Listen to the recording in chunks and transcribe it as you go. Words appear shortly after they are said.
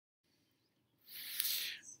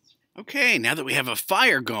Okay, now that we have a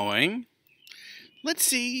fire going, let's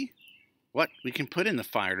see what we can put in the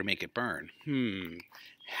fire to make it burn.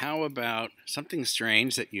 How about something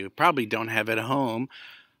strange that you probably don't have at home?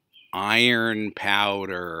 Iron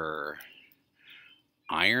powder.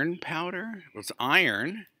 Iron powder? Well, it's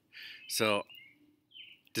iron. So,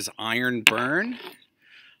 does iron burn?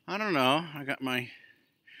 I don't know. I got my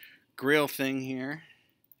grill thing here.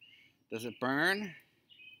 Does it burn?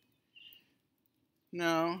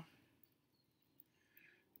 No.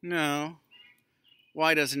 No.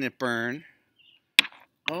 Why doesn't it burn?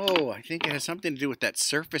 Oh, I think it has something to do with that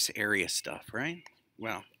surface area stuff, right?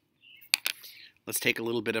 Well, let's take a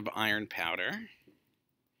little bit of iron powder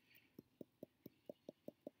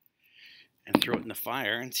and throw it in the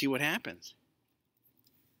fire and see what happens.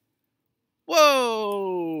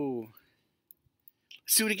 Whoa!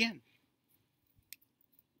 Let's do it again.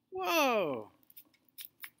 Whoa!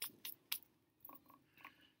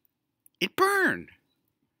 It burned.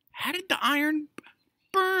 How did the iron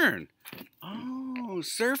burn? Oh,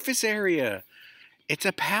 surface area. It's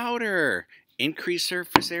a powder. Increase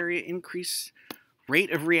surface area, increase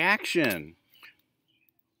rate of reaction.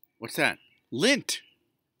 What's that? Lint.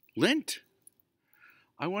 Lint.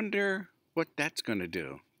 I wonder what that's going to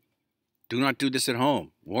do. Do not do this at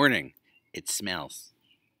home. Warning, it smells.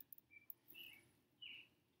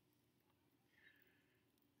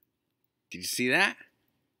 Did you see that?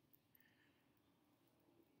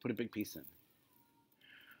 Put a big piece in.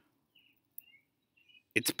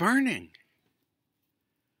 It's burning.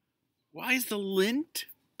 Why is the lint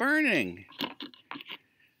burning?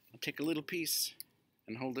 I'll take a little piece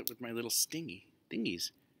and hold it with my little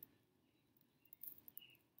thingies.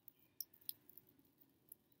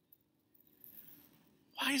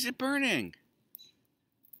 Why is it burning?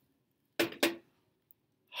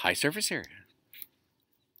 High surface area.